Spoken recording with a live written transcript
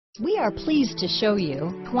We are pleased to show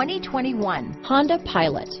you 2021 Honda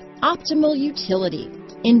Pilot. Optimal utility,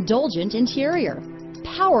 indulgent interior,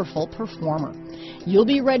 powerful performer. You'll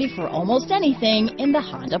be ready for almost anything in the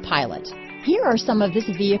Honda Pilot. Here are some of this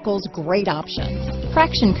vehicle's great options: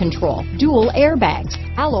 traction control, dual airbags,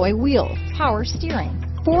 alloy wheels, power steering,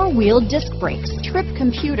 four-wheel disc brakes, trip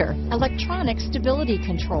computer, electronic stability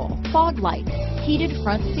control, fog lights, heated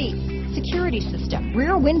front seats, security system,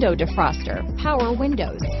 rear window defroster, power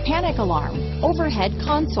windows, panic alarm, overhead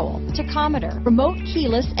console, tachometer, remote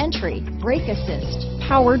keyless entry, brake assist,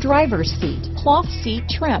 power driver's seat, cloth seat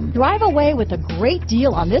trim. Drive away with a great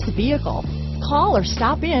deal on this vehicle. Call or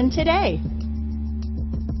stop in today.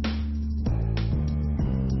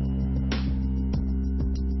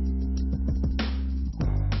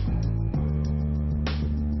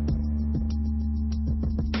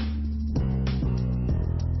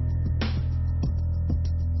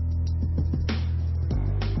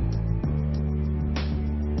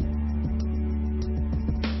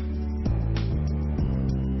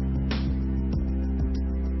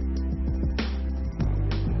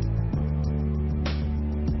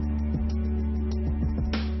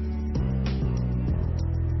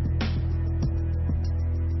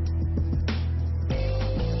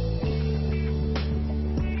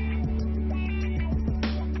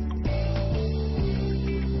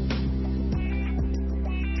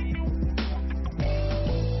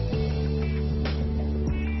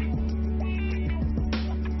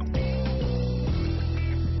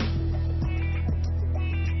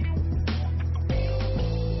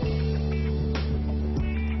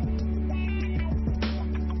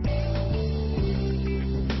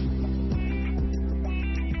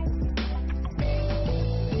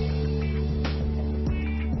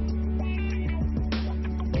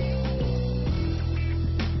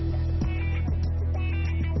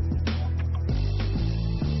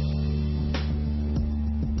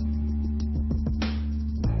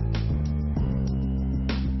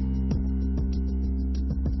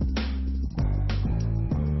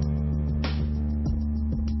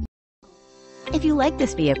 If you like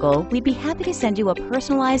this vehicle, we'd be happy to send you a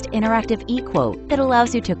personalized interactive e-quote that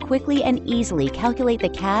allows you to quickly and easily calculate the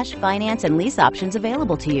cash, finance, and lease options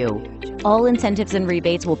available to you. All incentives and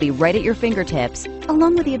rebates will be right at your fingertips,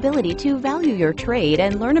 along with the ability to value your trade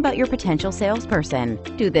and learn about your potential salesperson.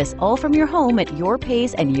 Do this all from your home at your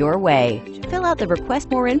pace and your way. Fill out the Request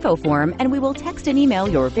More Info form and we will text and email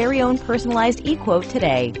your very own personalized e-quote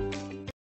today.